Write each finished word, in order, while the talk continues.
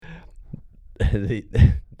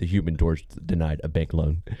the Human Torch denied a bank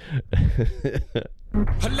loan.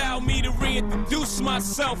 Allow me to reintroduce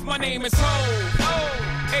myself. My name is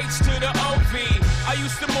Ho, H to the O-V. I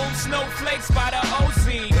used to move snowflakes by the OZ.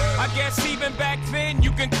 I guess even back then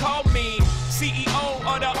you can call me CEO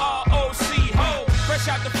of the ROC. Ho, fresh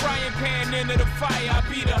out the frying pan into the fire. I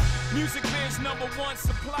be the music biz #1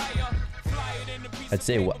 supplier.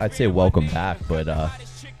 I'd say welcome back, but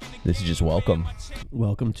this is just welcome.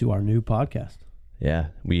 Welcome to our new podcast. Yeah,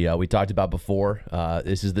 we talked about before.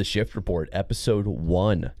 This is the Shift Report, episode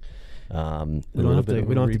 1. We don't have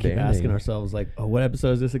to keep asking ourselves like, oh, what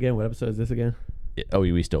episode is this again? What episode is this again? Oh,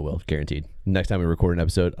 we still will, guaranteed. Next time we record an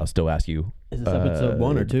episode, I'll still ask you. Is this episode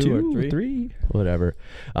 1 or 2 or 3? Whatever.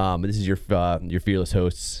 This is your fearless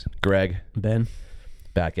hosts, Greg, Ben,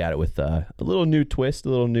 back at it with a little new twist, a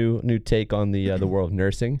little new take on the world of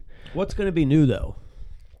nursing. What's going to be new though?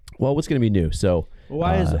 Well, what's going to be new? So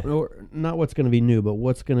why is or not what's going to be new, but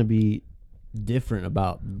what's going to be different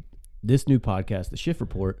about this new podcast, the Shift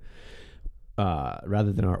Report,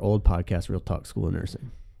 rather than our old podcast, Real Talk School of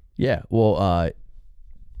Nursing? Yeah, well,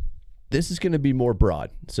 this is going to be more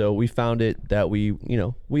broad. So we found it that we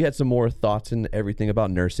had some more thoughts and everything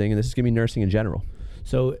about nursing, and this is going to be nursing in general.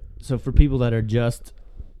 So for people that are just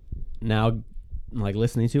now like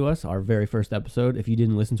listening to us, our very first episode, if you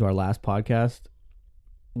didn't listen to our last podcast,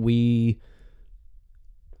 real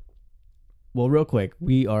quick,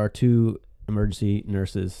 we are 2 emergency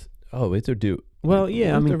nurses. Oh, we have to do. Well,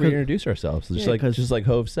 yeah, we have to reintroduce ourselves, just like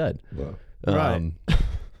Hove said. Wow. Right.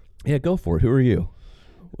 Yeah, go for it. Who are you?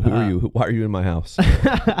 Who are you? Why are you in my house?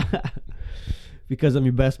 Because I'm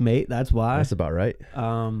your best mate. That's why. That's about right.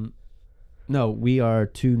 No, we are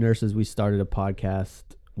 2 nurses. We started a podcast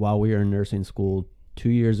while we were in nursing school 2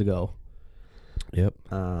 years ago. Yep.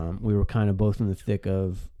 We were kind of both in the thick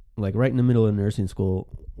of, like, right in the middle of nursing school.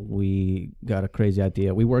 We got a crazy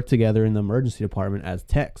idea. We worked together in the emergency department as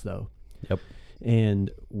techs, though. Yep. And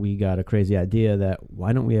we got a crazy idea that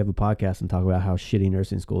why don't we have a podcast and talk about how shitty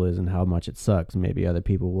nursing school is and how much it sucks. Maybe other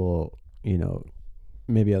people will,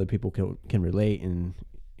 maybe other people can relate and,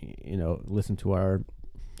 listen to our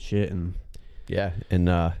shit. And yeah. And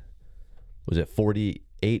was it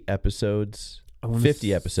 48 episodes?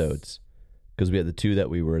 50 episodes. Because we had the 2 that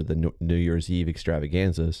we were the New Year's Eve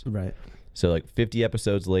extravaganzas. Right. So like 50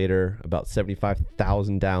 episodes later, about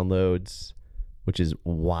 75,000 downloads, which is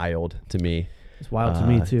wild to me. It's wild to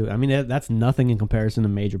me too. I mean, that's nothing in comparison to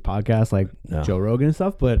major podcasts like Joe Rogan and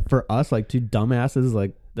stuff. But for us, like 2 dumbasses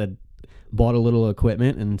like that bought a little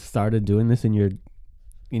equipment and started doing this in your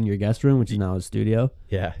guest room, which is now a studio.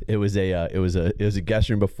 Yeah, it was a guest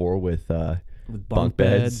room before with bunk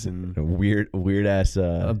beds and a weird ass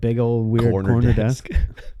a big old weird corner desk.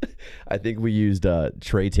 I think we used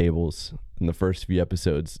tray tables in the first few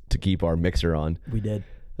episodes to keep our mixer on. We did.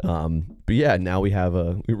 But yeah, now we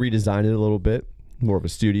redesigned it a little bit, more of a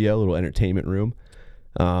studio, a little entertainment room.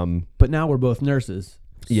 But now we're both nurses.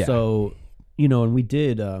 Yeah. So, and we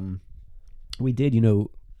did,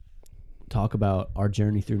 talk about our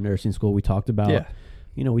journey through nursing school. We talked about,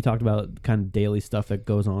 we talked about kind of daily stuff that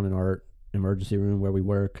goes on in our emergency room where we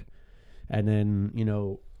work. And then,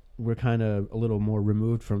 we're kind of a little more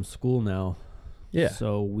removed from school now. Yeah.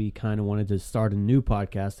 So we kind of wanted to start a new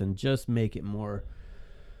podcast and just make it more,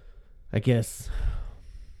 I guess,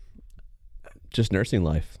 just nursing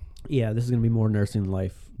life. Yeah, this is going to be more nursing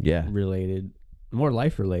life related, more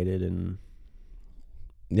life related. And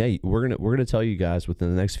yeah, we're going to tell you guys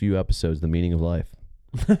within the next few episodes the meaning of life.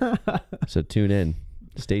 So tune in,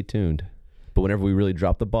 stay tuned. But whenever we really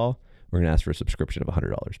drop the ball, we're going to ask for a subscription of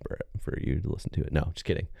 $100 for you to listen to it. No, just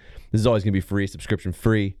kidding. This is always going to be free, subscription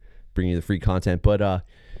free, bringing you the free content. But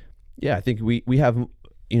yeah, I think we have,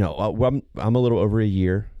 I'm a little over a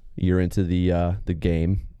year into the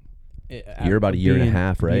game. You're about a year and a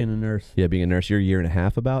half, right? Being a nurse. Yeah, being a nurse. You're a year and a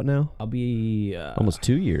half about now? I'll be almost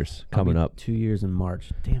 2 years coming up. 2 years in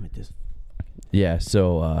March. Damn it, this. Yeah,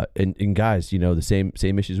 so and guys, the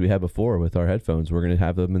same issues we had before with our headphones, we're gonna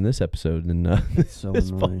have them in this episode and so this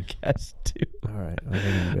annoying. podcast too. All right,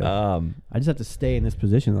 I just have to stay in this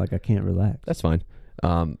position, like I can't relax. That's fine.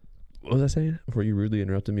 What was I saying before you rudely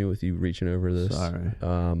interrupted me with you reaching over this? Sorry.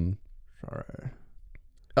 Sorry.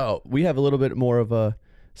 Oh, we have a little bit more of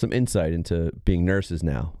some insight into being nurses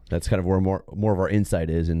now. That's kind of where more of our insight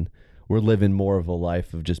is, and we're living more of a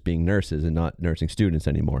life of just being nurses and not nursing students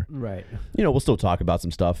anymore. Right. We'll still talk about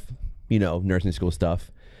some stuff, nursing school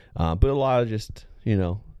stuff, but a lot of just,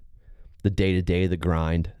 the day-to-day, the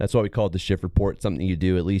grind. That's why we call it the Shift Report, something you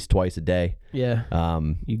do at least twice a day. Yeah.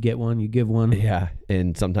 You get one, you give one. Yeah,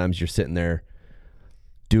 and sometimes you're sitting there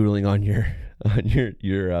doodling on your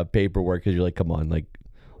paperwork because you're like, come on, like,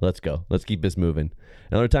 let's go, let's keep this moving.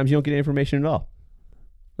 And other times you don't get any information at all.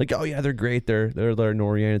 Like, oh yeah, they're great. They're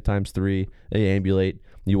Noriana times 3. They ambulate.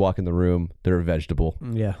 You walk in the room, they're a vegetable.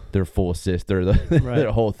 Yeah, They're full assist. They're the Right. they're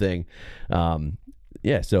the whole thing.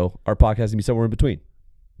 Yeah. So our podcast is gonna be somewhere in between.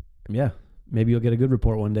 yeah. Maybe you'll get a good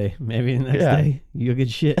report one day. Maybe the next Yeah. day you'll get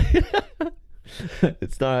shit.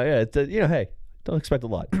 It's not. Yeah. It's hey, don't expect a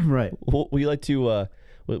lot. Right. We like to.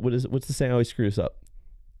 What's the saying? I always screw this up.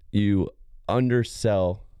 You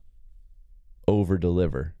undersell, over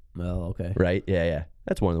deliver. Oh, okay. Right? Yeah.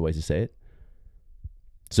 That's one of the ways to say it.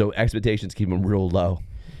 So expectations, keep them real low.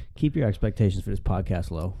 Keep your expectations for this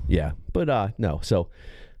podcast low. Yeah, but no. So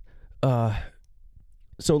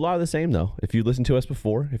a lot of the same though. If you listened to us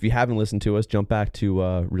before, if you haven't listened to us, jump back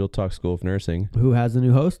to Real Talk School of Nursing. Who has a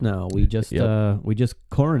new host now? We just Yep. we just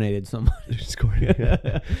coronated somebody.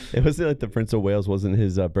 It wasn't like the Prince of Wales wasn't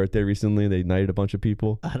his birthday recently. They knighted a bunch of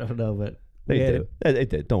people. I don't know, but They did. They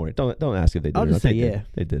did. Don't worry. Don't ask if they did. I'll or just not. say They did. yeah.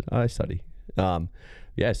 They did. I study.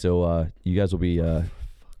 Yeah. So you guys will be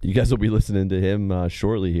listening to him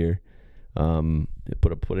shortly here.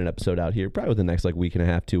 Put an episode out here probably within the next like week and a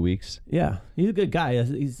half, 2 weeks. Yeah, he's a good guy.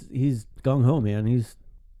 He's gung ho, man. He's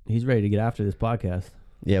ready to get after this podcast.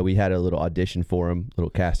 Yeah, we had a little audition for him, little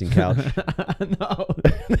casting couch. No,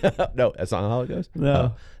 No, that's not how it goes.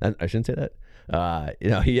 No. I shouldn't say that.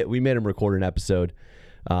 We made him record an episode.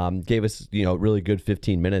 Gave us really good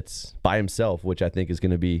 15 minutes by himself, which I think is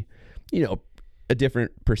going to be a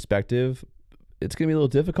different perspective. It's going to be a little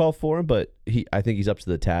difficult for him, but I think he's up to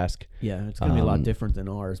the task. yeah, it's gonna be a lot different than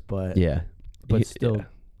ours, but Yeah, still, yeah.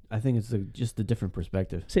 I think it's just a different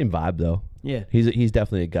perspective. Same vibe though. Yeah, He's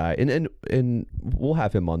definitely a guy, and we'll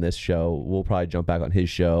have him on this show. We'll probably jump back on his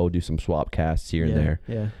show, do some swap casts here and there.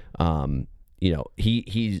 Yeah,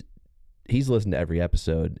 He's listened to every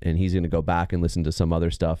episode, and he's going to go back and listen to some other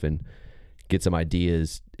stuff and get some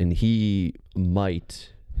ideas, and he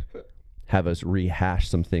might have us rehash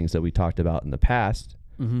some things that we talked about in the past,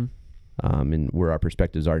 mm-hmm. And where our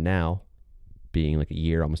perspectives are now, being like a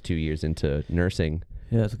year, almost 2 years into nursing.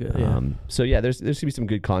 Yeah, that's good. Yeah. So yeah, there's gonna be some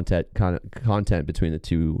good content between the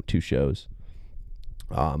two shows.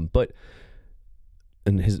 But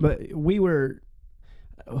we were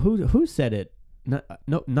who said it?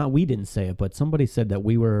 Not we didn't say it, but somebody said that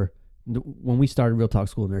we were when we started Real Talk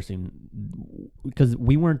School of Nursing, because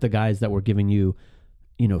we weren't the guys that were giving you,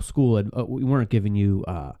 school. We weren't giving you,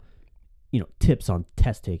 tips on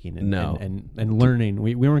test taking and learning.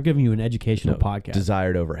 We weren't giving you an educational podcast.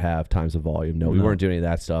 Desired over half times the volume. No, we weren't doing any of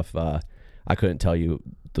that stuff. I couldn't tell you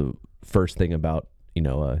the first thing about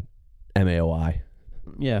MAOI.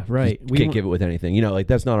 Yeah, right. We can't give it with anything.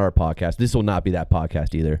 That's not our podcast. This will not be that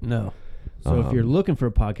podcast either. No. So if you're looking for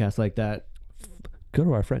a podcast like that, go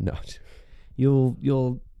to our friend. No,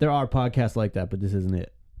 there are podcasts like that, but this isn't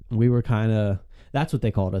it. We were that's what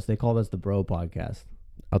they called us. They called us the Bro Podcast.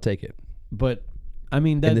 I'll take it. But I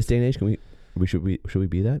mean, in this day and age, should we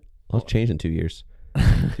be that? Let's change in 2 years. Do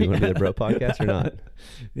you want to be the Bro Podcast or not?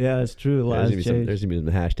 Yeah, that's true. There's gonna be some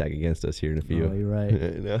hashtag against us here in a few. Oh, you're right.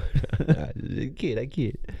 No, I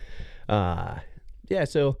kid. Yeah.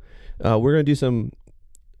 So we're gonna do some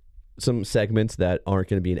segments that aren't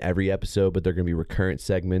going to be in every episode, but they're going to be recurrent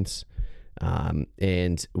segments.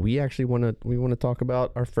 And we actually want to talk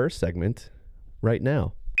about our first segment right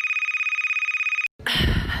now.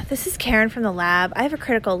 This is Karen from the lab. I have a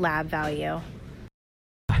critical lab value.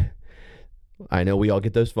 I know we all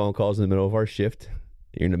get those phone calls in the middle of our shift.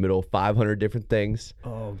 You're in the middle of 500 different things.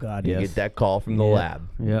 Oh God, you get that call from the lab,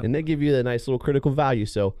 and they give you a nice little critical value.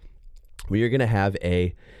 So we are going to have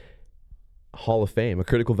a Hall of Fame, a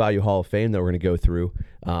critical value Hall of Fame that we're going to go through.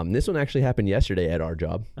 This one actually happened yesterday at our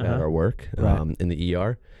job, at our work, in the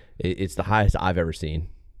ER. It's the highest I've ever seen.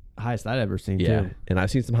 Highest I've ever seen, yeah. too. And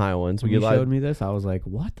I've seen some high ones. When you showed me this, I was like,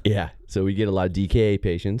 what? Yeah. So we get a lot of DKA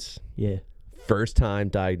patients. Yeah. First time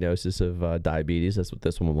diagnosis of diabetes. That's what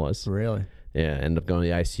this one was. Really? Yeah. End up going to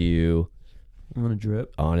the ICU. On a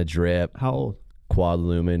drip. How old? Quad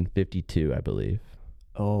lumen, 52, I believe.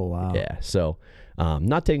 Oh, wow. Yeah. So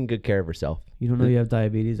not taking good care of herself. You don't know you have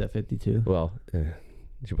diabetes at 52? Well,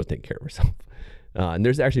 she wasn't taking care of herself. And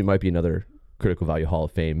there's actually might be another critical value Hall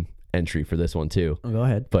of Fame entry for this one too. Oh, go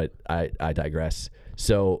ahead. But I digress.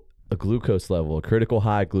 So a glucose level, a critical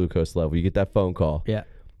high glucose level, you get that phone call. Yeah.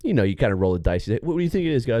 You kind of roll the dice. You say, what do you think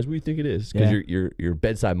it is, guys? What do you think it is? Because your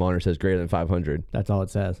bedside monitor says greater than 500. That's all it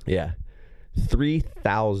says. Yeah.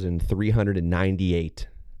 3,398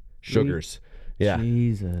 sugars. Yeah.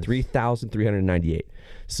 Jesus. 3,398.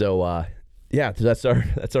 So so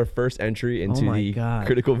that's our first entry into the God.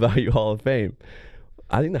 Critical Value Hall of Fame.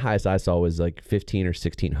 I think the highest I saw was like 15 or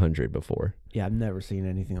 1600 before. Yeah, I've never seen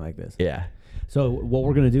anything like this. Yeah. So what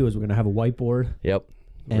we're gonna do is we're gonna have a whiteboard. Yep.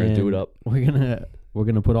 We're gonna do it up. We're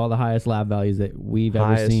gonna put all the highest lab values that we've ever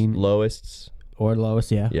Highest, seen, lowest. or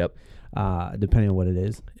lowest. Yeah. Yep. Depending on what it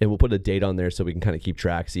is. And we'll put a date on there so we can kind of keep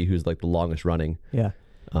track, see who's like the longest running. Yeah.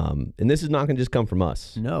 And this is not going to just come from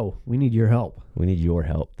us. No, we need your help. We need your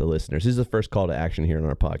help, the listeners. This is the first call to action here on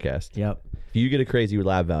our podcast. Yep. If you get a crazy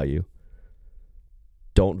lab value,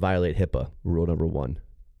 don't violate HIPAA, rule number 1.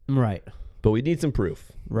 Right. But we need some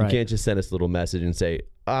proof. Right. You can't just send us a little message and say,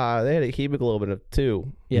 they had a hemoglobin of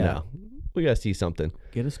 2. Yeah. No, we got to see something.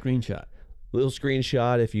 Get a screenshot. Little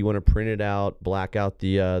screenshot if you want to print it out, black out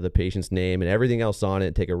the patient's name and everything else on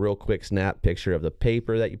it. Take a real quick snap picture of the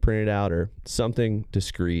paper that you printed out or something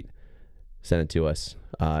discreet. Send it to us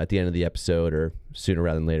at the end of the episode or sooner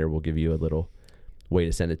rather than later. We'll give you a little way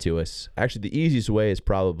to send it to us. Actually, the easiest way is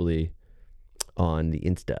probably on the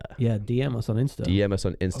Insta. Yeah, DM us on Insta. DM us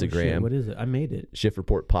on Oh, Instagram. shit, what is it? I made it. Shift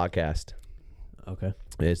Report Podcast. Okay.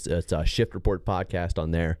 It's a Shift Report Podcast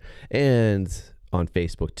on there. And on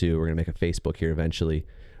Facebook too. We're gonna make a Facebook here eventually.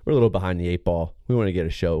 We're a little behind the 8 ball. We want to get a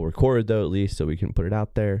show recorded though, at least, so we can put it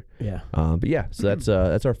out there. Yeah. But yeah, so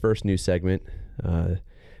that's our first new segment.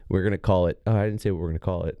 We're gonna call it. I didn't say what we're gonna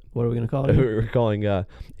call it. What are we gonna call it? We're calling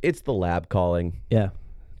it's the Lab Calling Yeah.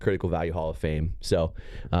 Critical Value Hall of Fame. So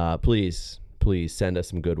please send us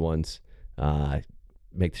some good ones.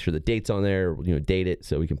 Make sure the date's on there. Date it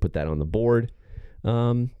so we can put that on the board.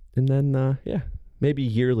 And then maybe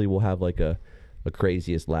yearly we'll have like a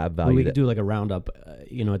craziest lab value. Well, we could do like a roundup, at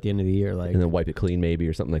the end of the year, like, and then wipe it clean maybe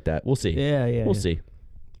or something like that. We'll see. Yeah. We'll see.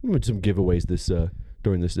 We'll do some giveaways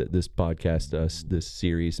during this podcast, this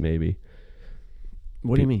series maybe.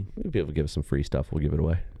 What do you mean? We'll be able to give us some free stuff. We'll give it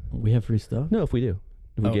away. We have free stuff? No, if we do.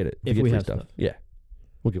 If we get it. if get we free have stuff. Yeah.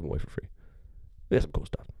 We'll give them away for free. We have some cool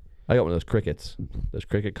stuff. I got one of those crickets. Those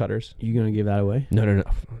cricket cutters. You gonna give that away? No. My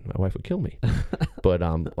wife would kill me. But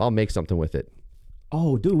I'll make something with it.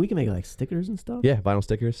 Oh, dude, we can make like stickers and stuff. Yeah, vinyl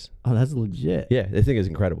stickers. Oh, that's legit. Yeah, this thing is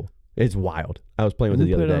incredible. It's wild. I was playing with We it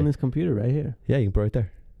the put other it day. on this computer right here. Yeah, you can put it right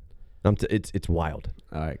there. It's wild.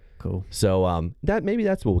 All right, cool. So that's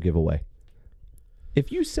what we'll give away.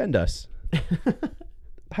 If you send us,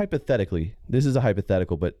 hypothetically, this is a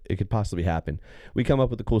hypothetical, but it could possibly happen. We come up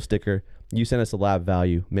with a cool sticker. You send us a lab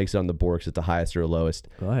value, makes it on the board because it's the highest or lowest.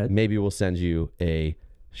 Go ahead. Maybe we'll send you a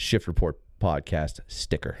Shift Report Podcast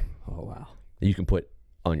sticker. Oh, wow. That you can put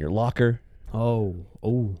on your locker, Oh,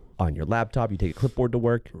 on your laptop. You take a clipboard to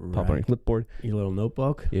work, pop on your clipboard. your little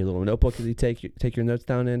notebook. Your little notebook that you take your notes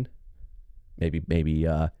down in. Maybe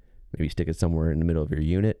stick it somewhere in the middle of your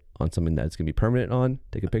unit on something that's gonna be permanent on.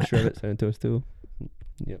 Take a picture of it, send it to us too.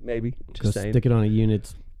 Yeah, maybe. Go Just saying. stick it on a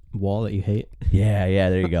unit's wall that you hate. Yeah,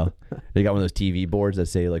 there you go. They got one of those TV boards that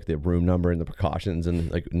say like the room number and the precautions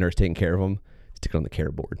and like nurse taking care of them. Stick it on the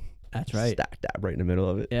care board. That's right. Stack that right in the middle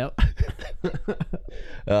of it. Yep.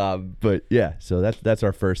 But yeah, so that's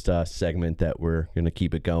our first segment that we're gonna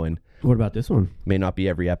keep it going. What about this one? May not be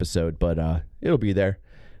every episode, but it'll be there.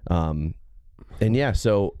 And yeah,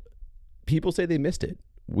 so people say they missed it.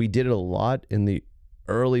 We did it a lot in the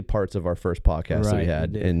early parts of our first podcast that we Right,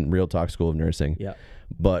 had we did. in Real Talk School of Nursing. Yeah.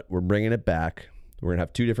 But we're bringing it back. We're going to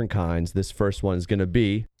have 2 different kinds. This first one is going to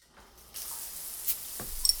be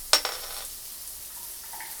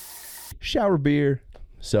shower beer.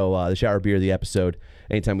 So the shower beer of the episode,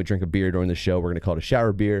 anytime we drink a beer during the show, we're going to call it a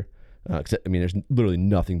shower beer. There's literally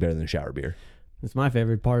nothing better than a shower beer. It's my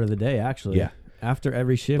favorite part of the day, actually. Yeah. After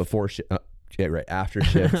every shift. Before right after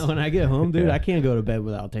shift. When I get home, dude, Yeah. I can't go to bed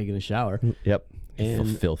without taking a shower. Yep.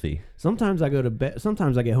 And Filthy. sometimes I go to bed.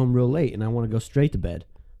 Sometimes I get home real late and I want to go straight to bed.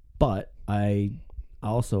 But I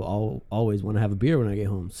also always want to have a beer when I get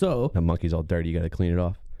home. So That monkey's all dirty. You got to clean it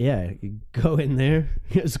off. yeah, you go in there,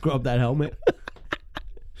 scrub that helmet,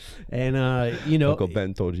 and Uncle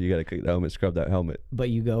Ben told you got to clean that helmet, scrub that helmet. But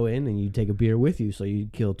you go in and you take a beer with you, so you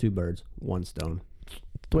kill 2 birds, 1 stone.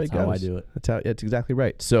 The way That's it how I goes. do it. That's exactly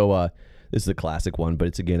right. So this is a classic one, but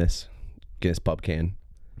it's a Guinness pub can.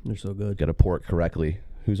 They're so good. Got to pour it correctly.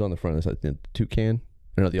 Who's on the front of this? The toucan?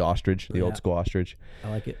 No, the ostrich, the old Yeah. school ostrich. I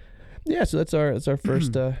like it. Yeah, so that's our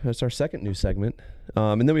first that's our second new segment.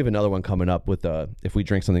 And then we have another one coming up with if we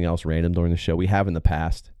drink something else random during the show. We have in the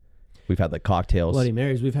past. We've had like cocktails, Bloody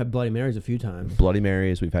Marys. We've had Bloody Marys a few times, Bloody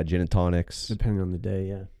Marys. We've had gin and tonics. depending on the day.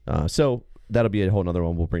 Yeah. So that'll be a whole nother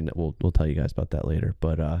one. We'll bring that. We'll tell you guys about that later.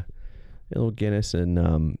 But a little Guinness,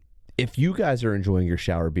 and if you guys are enjoying your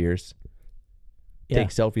shower beers, take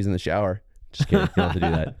selfies in the shower. Just kidding. You don't have to do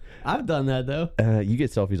that. I've done that though. You get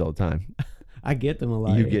selfies all the time. I get them a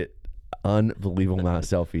lot. You get. unbelievable amount of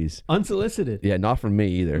selfies. Unsolicited. Yeah, not from me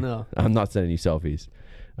either. No. I'm not sending you selfies.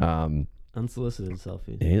 Unsolicited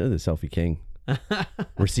selfies. Yeah, you know the selfie king.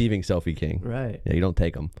 Receiving selfie king. Right. Yeah, you don't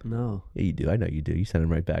take them. No. Yeah, you do. I know you do. You send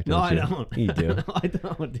them right back. No, Don't I you? don't. You do. No, I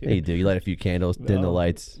don't, dude. Yeah, you do. You light a few candles, dim the No.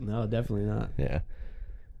 lights. No, definitely not. Yeah.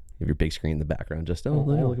 You have your big screen in the background. Just, look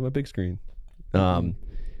at my big screen.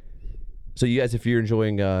 So you guys, if you're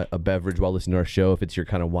enjoying a beverage while listening to our show, if it's your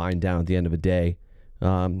kind of wind down at the end of a day,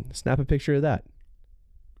 snap a picture of that.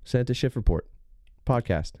 Send it to Shift Report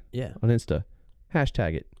Podcast Yeah. on Insta.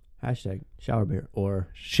 Hashtag it. Hashtag shower beer. Or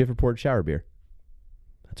Shift Report Shower Beer.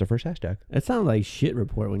 That's our first hashtag. it sounded like shit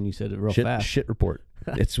report when you said it real fast. Shit Report.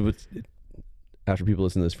 It's what's after people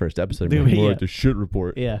listen to this first episode, Dude, more yeah. like the Shit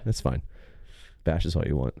Report. Yeah. That's fine. Bash is all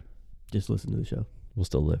you want. Just listen to the show. We'll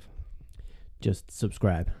still live. Just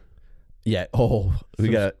subscribe. Yeah. Oh, we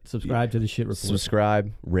got to subscribe to the shit report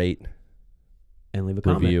subscribe, rate, and leave a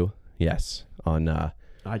comment. review. Yes, on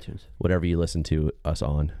iTunes. whatever you listen to us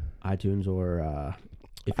on. iTunes or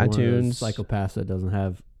if you're one of iTunes. those psychopaths that doesn't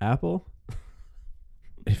have Apple.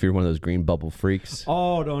 If you're one of those green bubble freaks,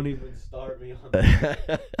 Oh, don't even start me on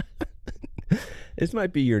that. this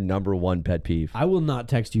might be your number one pet peeve. I will not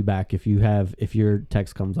text you back if your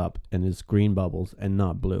text comes up and it's green bubbles and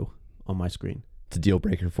not blue on my screen. It's a deal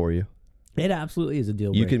breaker for you. It absolutely is a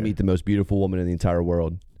deal You breaker. can meet the most beautiful woman in the entire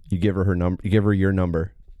world. You give her number. You give her your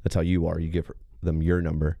number. That's how you are. You give them your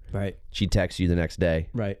number. Right. She texts you the next day.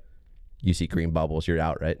 Right. You see green bubbles. You're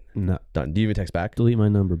out. Right. No. Done. Do you even text back? Delete my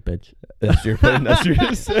number, bitch. That's your plan. That's what you're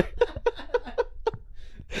gonna say.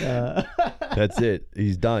 That's it.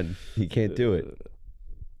 He's done. He can't do it.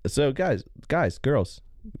 So guys, girls,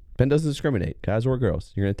 Ben doesn't discriminate, guys or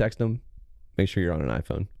girls. You're gonna text them. Make sure you're on an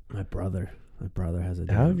iPhone. My brother has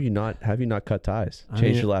a. How have you not cut ties? I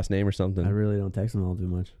Change mean, your last name or something. I really don't text them all too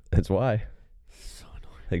much. That's why. So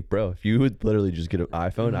annoying. Like, bro, if you would literally just get an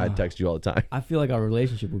iPhone, I'd text you all the time. I feel like our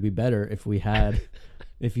relationship would be better if we had,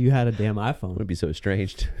 if you had a damn It iPhone. would be so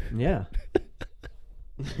estranged. Yeah.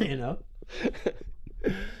 You know.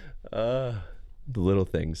 The little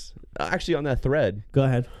things. Actually, on that thread, Go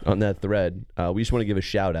ahead. we just want to give a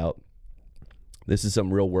shout out. This is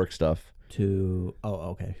some real work stuff.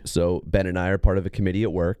 Okay. So Ben and I are part of a committee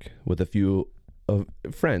at work with a few of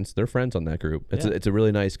friends. They're friends on that group. It's a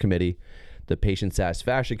really nice committee. The Patient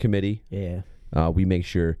Satisfaction Committee. Yeah. We make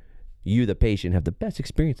sure you, the patient, have the best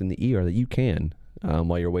experience in the ER that you can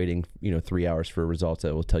while you're waiting, 3 hours for results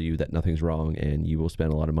that will tell you that nothing's wrong, and you will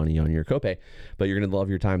spend a lot of money on your copay, but you're going to love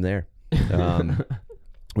your time there.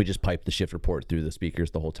 We just pipe the shift report through the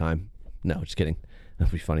speakers the whole time. No, just kidding.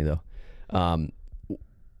 That'd be funny though.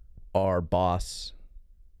 Our boss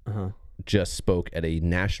just spoke at a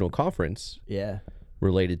national conference Yeah.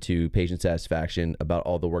 related to patient satisfaction about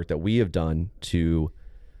all the work that we have done to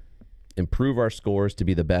improve our scores to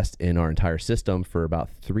be the best in our entire system for about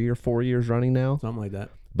 3 or 4 years running now, Something like that.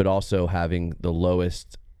 but also having the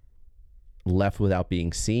lowest left without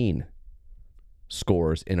being seen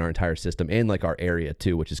scores in our entire system and like our area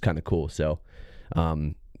too, which is kind of cool. So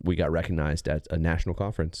we got recognized at a national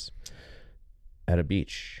conference at a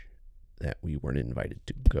beach that we weren't invited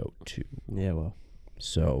to go to. Yeah. Well.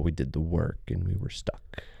 So we did the work and we were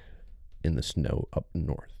stuck in the snow up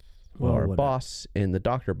north. Well, our whatever. boss and the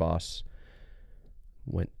doctor boss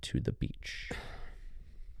went to the beach.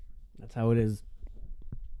 That's how it is.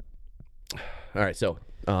 All right. So,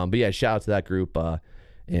 but yeah, shout out to that group.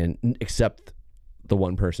 And except the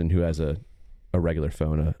one person who has a regular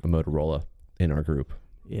phone, a Motorola in our group.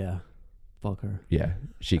 Yeah. Fuck her. Yeah.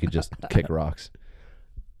 She could just kick rocks.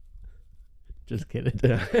 Just kidding.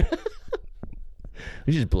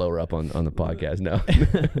 We should just blow her up on the podcast now.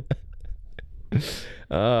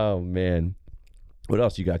 Oh man, what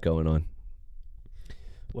else you got going on?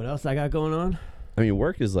 What else I got going on? I mean,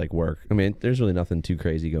 work is like work. I mean, there's really nothing too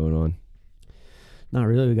crazy going on. Not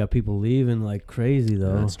really. We got people leaving like crazy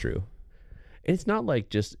though. That's true. It's not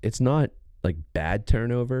like it's not like bad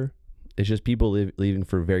turnover. It's just people leaving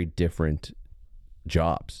for very different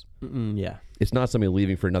jobs. Yeah. It's not somebody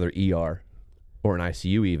leaving for another ER or an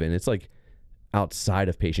ICU even. It's like outside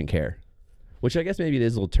of patient care, which I guess maybe it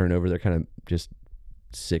is a little turnover. They're kind of just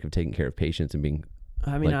sick of taking care of patients and being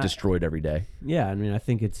destroyed every day. Yeah. I mean, I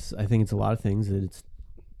think it's a lot of things. It's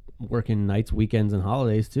working nights, weekends, and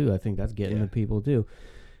holidays too. I think that's getting the people too.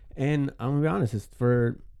 And I'm gonna be honest,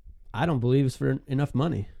 I don't believe it's for enough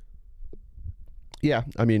money. Yeah,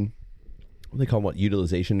 I mean, they call them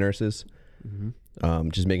utilization nurses.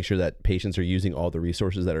 Just making sure that patients are using all the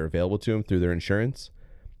resources that are available to them through their insurance.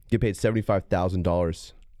 Get paid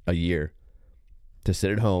 $75,000 a year to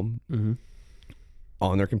sit at home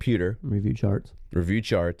on their computer, Review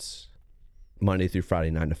charts. Monday through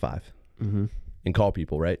Friday, 9 to 5, Mm-hmm. and call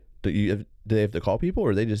people, right? Do they have to call people,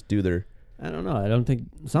 or they just do their? I don't know. I don't think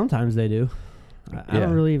sometimes they do. I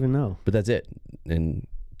don't really even know. But that's it, and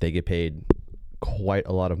they get paid quite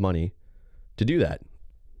a lot of money to do that,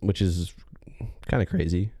 which is kind of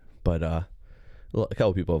crazy. But a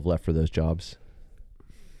couple people have left for those jobs,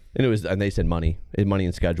 and they said money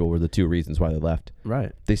and schedule were the two reasons why they left.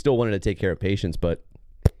 Right. They still wanted to take care of patients, but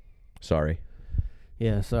sorry.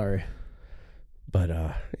 Yeah. Sorry. But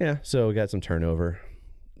yeah, so we got some turnover.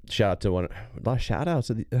 Shout out to a lot of shout outs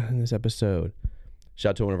in this episode.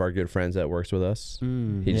 Shout out to one of our good friends that works with us.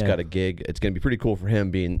 He just got a gig. It's going to be pretty cool for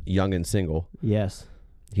him being young and single. Yes.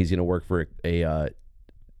 He's going to work for a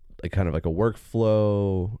kind of like a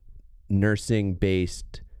workflow nursing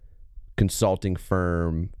based consulting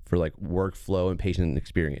firm for like workflow and patient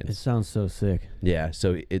experience. It sounds so sick. Yeah.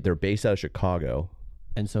 So they're based out of Chicago.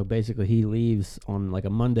 And so basically he leaves on like a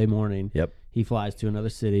Monday morning. Yep. He flies to another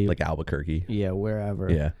city. Like Albuquerque. Yeah,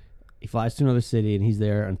 wherever. Yeah. He flies to another city and he's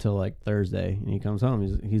there until like Thursday, and he comes home.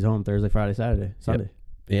 He's home Thursday, Friday, Saturday, Sunday.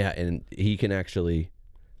 Yep. Yeah, and he can actually,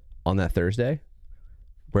 on that Thursday,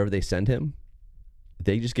 wherever they send him,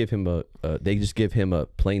 they just give him a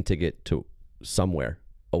plane ticket to somewhere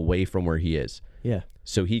away from where he is. Yeah.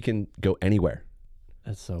 So he can go anywhere.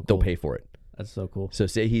 That's so cool. They'll pay for it. That's so cool. So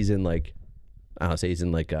say he's in like,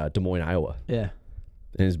 Des Moines, Iowa, Yeah.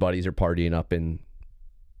 and his buddies are partying up in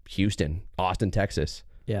Houston, Austin, Texas.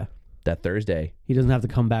 Yeah. That Thursday, He doesn't have to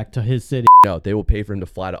come back to his city. no, they will pay for him to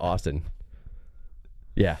fly to Austin.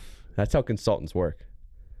 Yeah, that's how consultants work.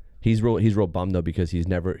 He's real bummed though, because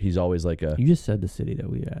he's always like a. You just said the city that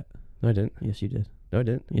we were at. No, I didn't. Yes, you did. No, I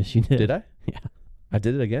didn't. Yes, you did. Did I? Yeah. I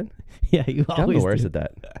did it again. Yeah, you I'm always the worst do. at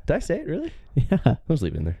that. Did I say it really? Yeah. I'll just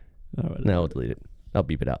leave it in there. All right. No, I'll delete it. I'll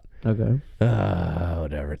beep it out. Okay.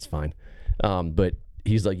 Whatever, it's fine. But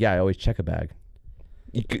he's like, yeah, I always check a bag.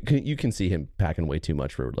 You can see him packing way too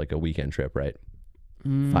much for like a weekend trip, right?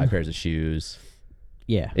 5 pairs of shoes.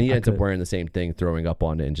 Yeah. And he ends up wearing the same thing, throwing up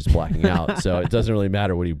on it and just blacking out. So it doesn't really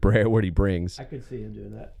matter what he brings. I could see him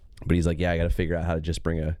doing that. But he's like, yeah, I got to figure out how to just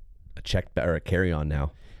bring a check bag or a carry-on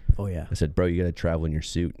now. Oh, yeah. I said, bro, you got to travel in your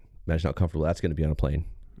suit. Imagine how comfortable that's going to be on a plane.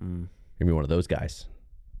 You're going to be one of those guys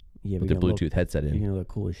Yeah, with the Bluetooth headset You're in. going to look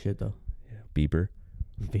cool as shit, though. Bieber.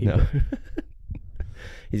 Bieber. No.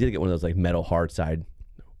 He's going to get one of those like metal hard side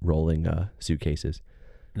rolling suitcases.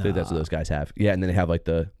 I think that's what those guys have. Yeah, and then they have like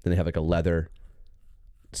a leather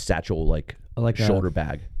satchel like shoulder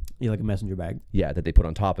bag. Yeah, like a messenger bag. Yeah, that they put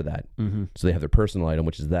on top of that. Mm-hmm. So they have their personal item,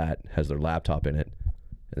 which is has their laptop in it,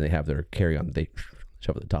 and they have their carry-on that they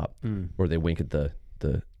shove at the top, or they wink at the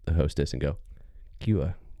hostess and go, "Can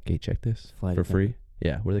you gate check this Flight for attendant. free?"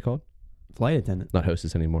 Yeah, what are they called? Flight attendant. Not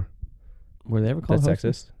hostess anymore. Were they ever called That's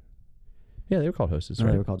hostess? sexist. Yeah, they were called hostess, No,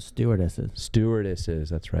 right? they were called stewardesses. Stewardesses.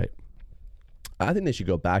 That's right. I think they should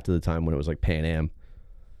go back to the time when it was like Pan Am.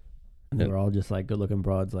 And they were all just like good-looking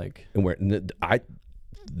broads, like. And where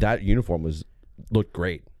that uniform looked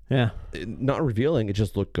great. Yeah. Not revealing, it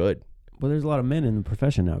just looked good. Well, there's a lot of men in the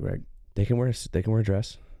profession now, Greg. They can wear a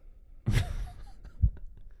dress.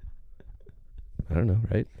 I don't know,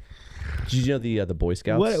 right? Did you know the Boy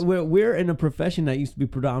Scouts? We're in a profession that used to be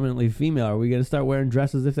predominantly female. Are we going to start wearing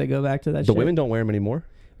dresses if they go back to that? The shit? women don't wear them anymore.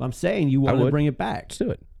 I'm saying you want to bring it back. Let's do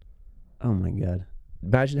it. Oh my god.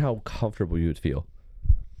 Imagine how comfortable you would feel.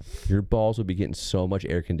 Your balls would be getting so much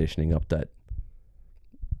air conditioning up that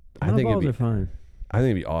My balls are fine. I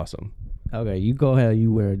think it'd be awesome. Okay, you go ahead.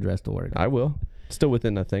 You wear a dress to work. I will. Still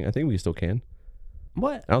within that thing. I think we still can.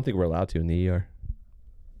 What? I don't think we're allowed to in the ER.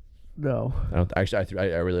 No. I don't. Actually,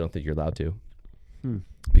 I really don't think you're allowed to.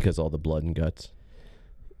 Because all the blood and guts.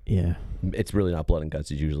 Yeah. It's really not blood and guts.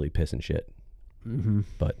 It's usually piss and shit. Mm-hmm.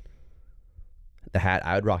 But the hat,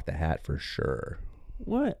 I would rock the hat for sure.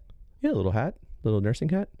 What? Yeah, a little hat, little nursing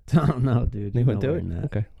hat. I don't know, dude. You You're wouldn't not do it? wearing that.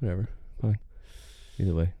 Okay, whatever. Fine.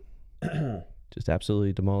 Either way. Just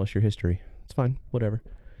absolutely demolish your history. It's fine. Whatever.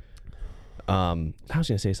 I was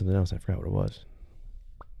going to say something else. I forgot what it was.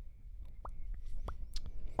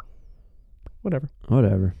 Whatever.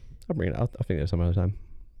 I'll bring it out. I'll think of it some other time.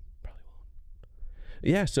 Probably won't.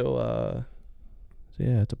 Yeah, so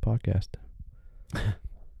yeah, it's a podcast.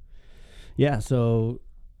 Yeah, so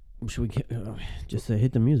should we just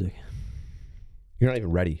hit the music? You're not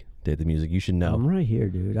even ready to hit the music. You should know. I'm right here,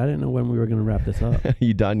 dude. I didn't know when we were going to wrap this up.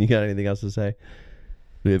 You done? You got anything else to say?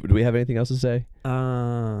 Do we have anything else to say?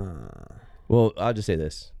 Well, I'll just say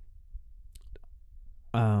this.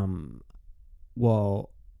 Well,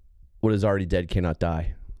 What is already dead cannot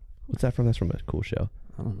die. What's that from? That's from a cool show.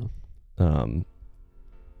 I don't know.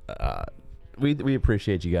 We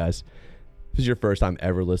appreciate you guys. If it's your first time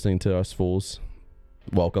ever listening to us fools,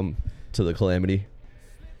 welcome to the calamity.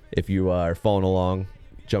 If you are following along,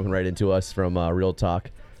 jumping right into us from Real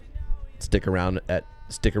Talk, stick around.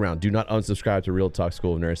 Do not unsubscribe to Real Talk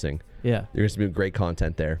School of Nursing. Yeah. There's going to be great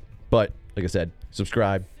content there. But like I said,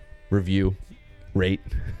 subscribe, review, rate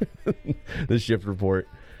the shift report,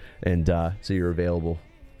 and so you're available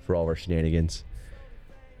for all of our shenanigans.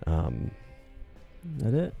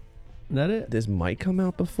 That it? This might come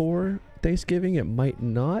out before Thanksgiving. It might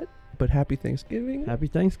not. But happy Thanksgiving. Happy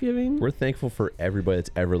Thanksgiving. We're thankful for everybody that's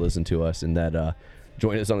ever listened to us and that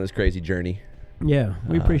joined us on this crazy journey. Yeah,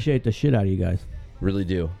 we appreciate the shit out of you guys. Really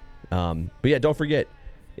do. But yeah, don't forget,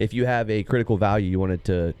 if you have a critical value, you wanted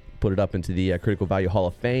to put it up into the Critical Value Hall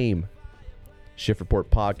of Fame Shift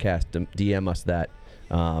Report podcast, DM us that.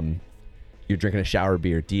 You're drinking a shower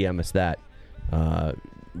beer, DM us that.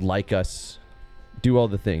 Like us. Do all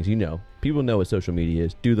the things. People know what social media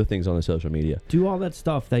is. Do the things on the social media. Do all that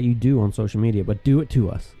stuff that you do on social media, but do it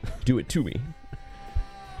to us. Do it to me.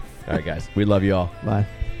 All right, guys. We love you all. Bye.